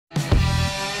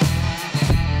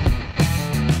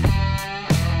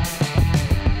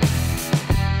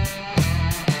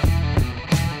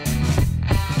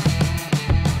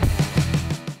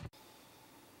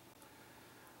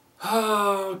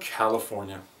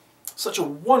California. Such a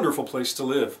wonderful place to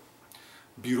live.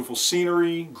 Beautiful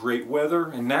scenery, great weather,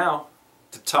 and now,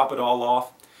 to top it all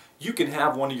off, you can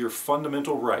have one of your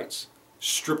fundamental rights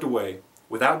stripped away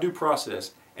without due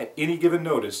process at any given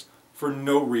notice for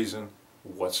no reason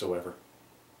whatsoever.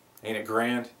 Ain't it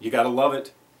grand? You gotta love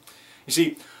it. You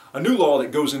see, a new law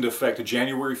that goes into effect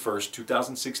January 1st,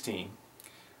 2016,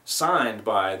 signed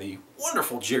by the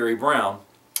wonderful Jerry Brown,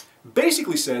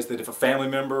 basically says that if a family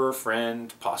member,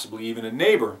 friend, possibly even a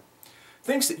neighbor,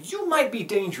 thinks that you might be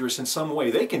dangerous in some way,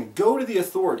 they can go to the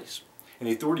authorities, and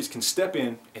the authorities can step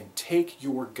in and take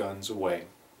your guns away.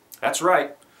 That's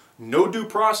right, no due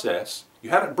process, you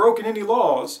haven't broken any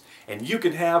laws, and you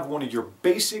can have one of your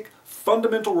basic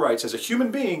fundamental rights as a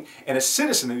human being and a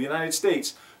citizen of the United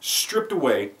States stripped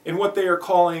away in what they are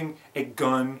calling a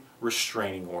gun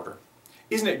restraining order.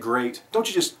 Isn't it great? Don't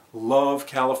you just love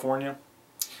California?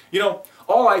 You know,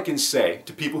 all I can say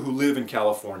to people who live in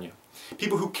California,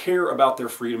 people who care about their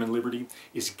freedom and liberty,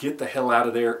 is get the hell out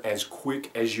of there as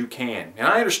quick as you can. And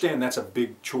I understand that's a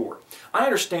big chore. I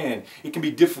understand it can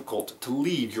be difficult to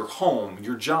leave your home,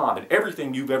 your job, and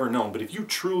everything you've ever known. But if you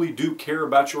truly do care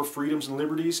about your freedoms and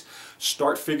liberties,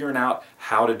 start figuring out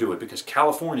how to do it, because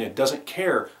California doesn't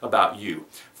care about you.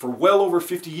 For well over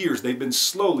 50 years, they've been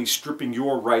slowly stripping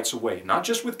your rights away, not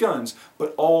just with guns,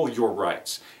 but all your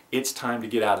rights. It's time to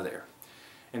get out of there.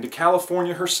 And to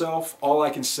California herself, all I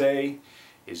can say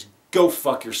is go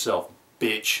fuck yourself,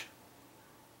 bitch.